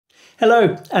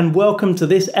Hello, and welcome to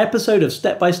this episode of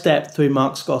Step by Step through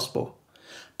Mark's Gospel.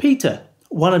 Peter,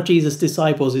 one of Jesus'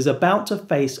 disciples, is about to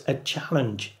face a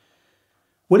challenge.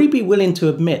 Will he be willing to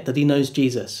admit that he knows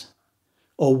Jesus?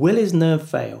 Or will his nerve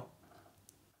fail?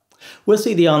 We'll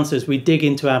see the answer as we dig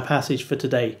into our passage for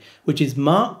today, which is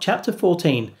Mark chapter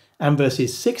 14 and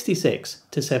verses 66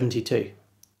 to 72.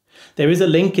 There is a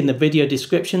link in the video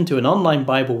description to an online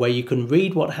Bible where you can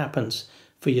read what happens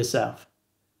for yourself.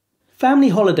 Family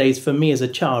holidays for me as a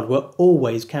child were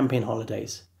always camping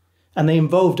holidays, and they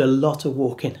involved a lot of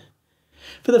walking.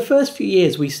 For the first few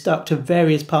years we stuck to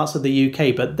various parts of the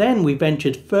UK, but then we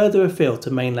ventured further afield to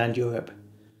mainland Europe.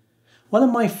 One of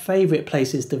my favourite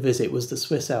places to visit was the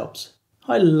Swiss Alps.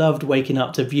 I loved waking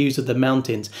up to views of the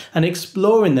mountains and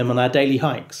exploring them on our daily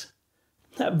hikes.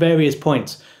 At various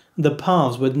points, the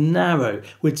paths were narrow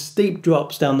with steep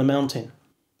drops down the mountain.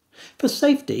 For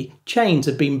safety, chains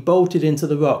had been bolted into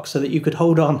the rocks so that you could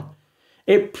hold on.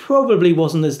 It probably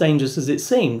wasn't as dangerous as it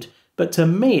seemed, but to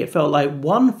me it felt like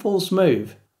one false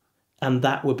move, and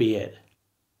that would be it.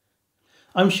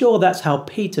 I'm sure that's how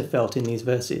Peter felt in these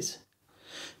verses.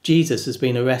 Jesus has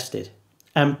been arrested,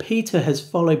 and Peter has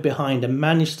followed behind and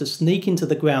managed to sneak into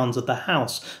the grounds of the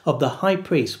house of the high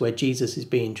priest where Jesus is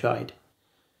being tried.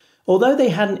 Although they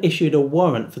hadn't issued a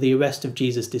warrant for the arrest of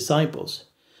Jesus' disciples,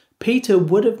 Peter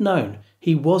would have known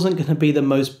he wasn't going to be the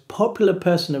most popular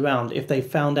person around if they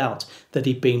found out that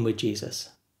he'd been with Jesus.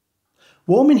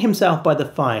 Warming himself by the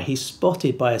fire, he's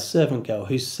spotted by a servant girl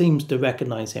who seems to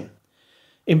recognize him.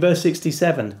 In verse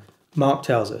 67, Mark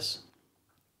tells us,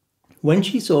 "When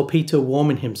she saw Peter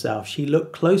warming himself, she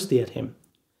looked closely at him.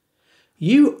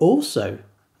 'You also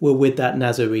were with that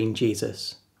Nazarene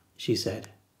Jesus,' she said."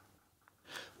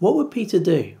 What would Peter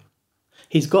do?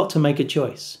 He's got to make a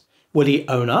choice. Would he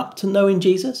own up to knowing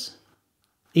Jesus,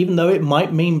 even though it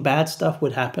might mean bad stuff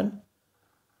would happen?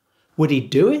 Would he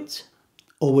do it,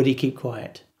 or would he keep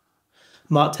quiet?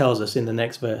 Mark tells us in the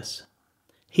next verse,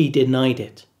 "He denied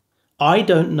it. 'I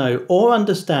don't know or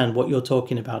understand what you're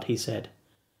talking about,' he said,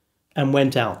 and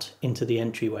went out into the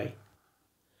entryway."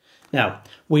 Now,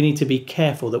 we need to be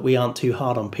careful that we aren't too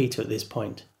hard on Peter at this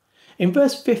point. In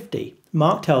verse 50,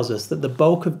 Mark tells us that the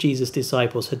bulk of Jesus'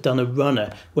 disciples had done a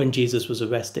runner when Jesus was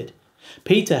arrested.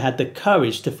 Peter had the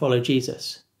courage to follow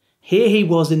Jesus. Here he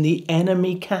was in the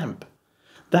enemy camp.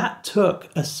 That took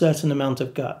a certain amount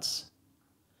of guts.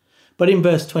 But in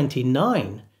verse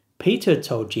 29, Peter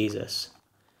told Jesus,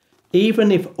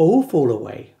 "Even if all fall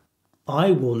away,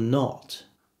 I will not."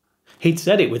 He'd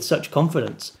said it with such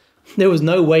confidence. There was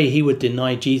no way he would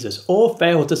deny Jesus or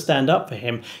fail to stand up for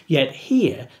him. Yet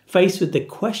here, faced with the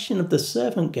question of the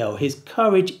servant girl, his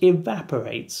courage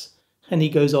evaporates and he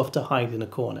goes off to hide in a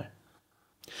corner.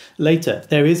 Later,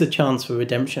 there is a chance for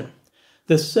redemption.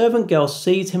 The servant girl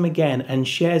sees him again and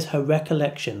shares her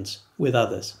recollections with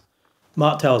others.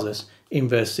 Mark tells us in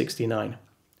verse 69,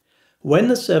 "When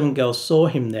the servant girl saw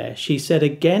him there, she said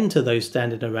again to those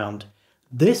standing around,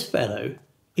 'This fellow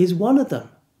is one of them.'"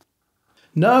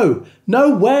 "No,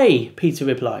 no way," Peter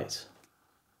replies.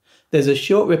 There's a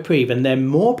short reprieve and then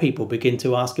more people begin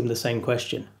to ask him the same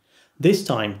question, this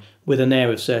time with an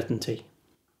air of certainty.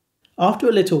 After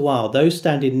a little while, those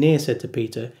standing near said to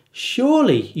Peter,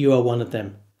 "Surely you are one of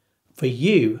them, for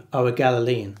you are a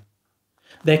Galilean."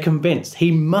 They're convinced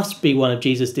he must be one of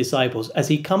Jesus' disciples as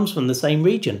he comes from the same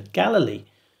region, Galilee.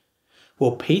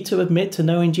 Will Peter admit to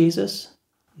knowing Jesus?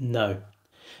 No.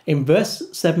 In verse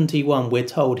 71, we're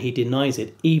told he denies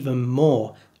it even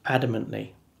more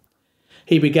adamantly.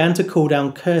 He began to call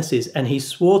down curses and he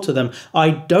swore to them, "I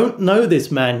don't know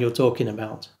this man you're talking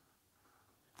about."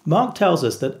 Mark tells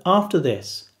us that after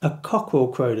this, a cockerel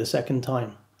crowed a second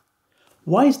time.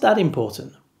 Why is that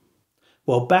important?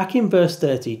 Well, back in verse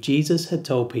 30, Jesus had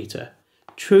told Peter,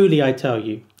 "Truly I tell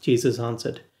you," Jesus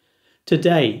answered,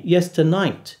 "today, yes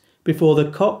tonight, before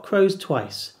the cock crows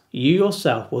twice, you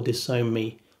yourself will disown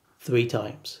me 3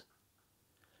 times.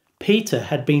 Peter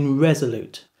had been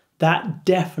resolute. That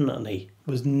definitely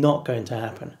was not going to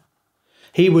happen.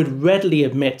 He would readily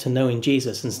admit to knowing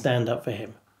Jesus and stand up for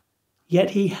him.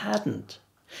 Yet he hadn't.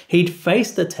 He'd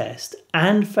faced the test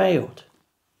and failed.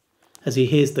 As he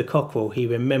hears the cockerel, he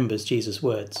remembers Jesus'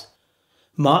 words.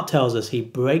 Mark tells us he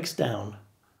breaks down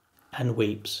and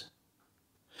weeps.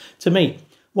 To me,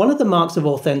 one of the marks of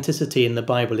authenticity in the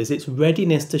Bible is its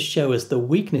readiness to show us the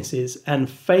weaknesses and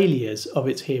failures of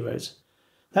its heroes.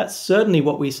 That's certainly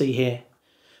what we see here.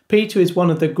 Peter is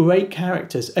one of the great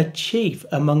characters, a chief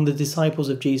among the disciples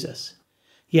of Jesus.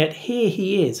 Yet here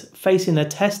he is, facing a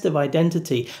test of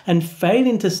identity and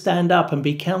failing to stand up and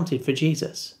be counted for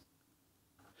Jesus.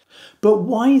 But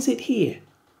why is it here?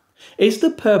 Is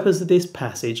the purpose of this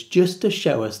passage just to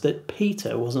show us that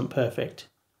Peter wasn't perfect?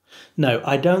 No,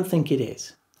 I don't think it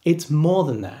is. It's more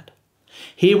than that.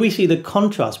 Here we see the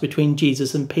contrast between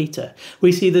Jesus and Peter.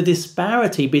 We see the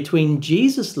disparity between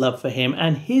Jesus' love for him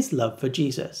and his love for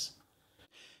Jesus.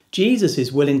 Jesus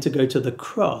is willing to go to the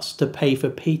cross to pay for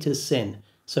Peter's sin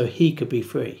so he could be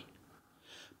free.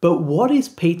 But what is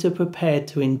Peter prepared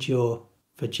to endure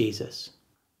for Jesus?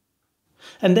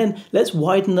 And then let's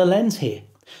widen the lens here.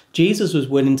 Jesus was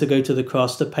willing to go to the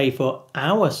cross to pay for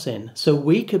our sin so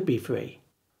we could be free.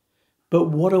 But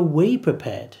what are we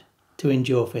prepared to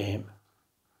endure for him?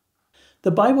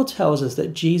 The Bible tells us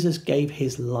that Jesus gave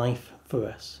his life for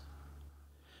us.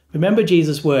 Remember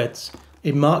Jesus' words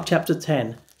in Mark chapter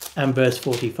 10 and verse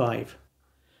 45.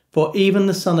 For even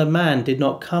the Son of Man did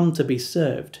not come to be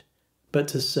served, but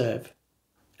to serve,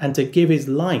 and to give his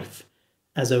life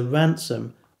as a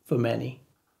ransom for many.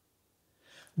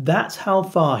 That's how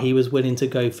far he was willing to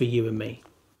go for you and me.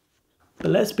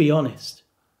 But let's be honest.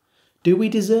 Do we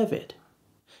deserve it?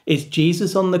 Is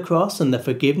Jesus on the cross and the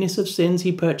forgiveness of sins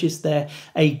he purchased there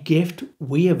a gift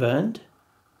we have earned?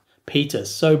 Peter,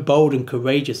 so bold and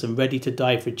courageous and ready to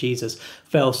die for Jesus,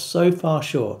 fell so far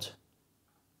short.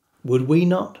 Would we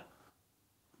not?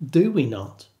 Do we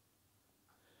not?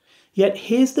 Yet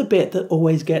here's the bit that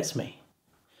always gets me.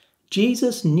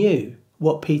 Jesus knew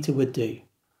what Peter would do.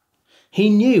 He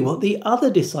knew what the other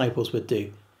disciples would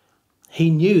do. He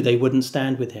knew they wouldn't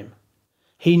stand with him.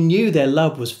 He knew their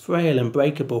love was frail and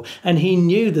breakable, and he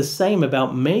knew the same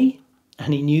about me,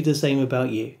 and he knew the same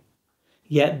about you.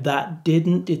 Yet that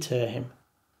didn't deter him.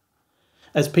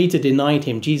 As Peter denied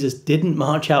him, Jesus didn't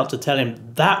march out to tell him,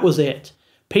 that was it.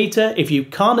 Peter, if you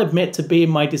can't admit to being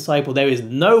my disciple, there is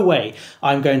no way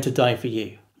I'm going to die for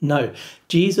you. No,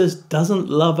 Jesus doesn't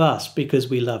love us because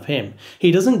we love him.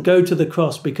 He doesn't go to the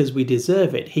cross because we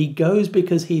deserve it. He goes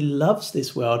because he loves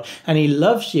this world, and he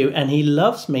loves you, and he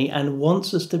loves me, and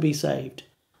wants us to be saved.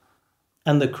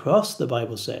 And the cross, the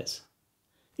Bible says,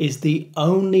 is the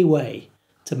only way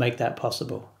to make that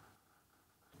possible.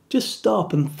 Just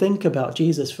stop and think about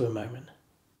Jesus for a moment.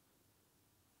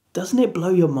 Doesn't it blow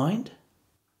your mind?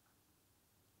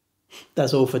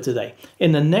 That's all for today.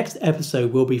 In the next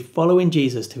episode, we'll be following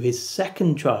Jesus to his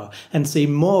second trial and see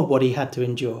more of what he had to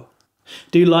endure.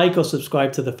 Do like or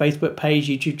subscribe to the Facebook page,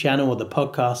 YouTube channel, or the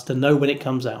podcast to know when it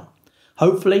comes out.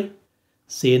 Hopefully,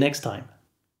 see you next time.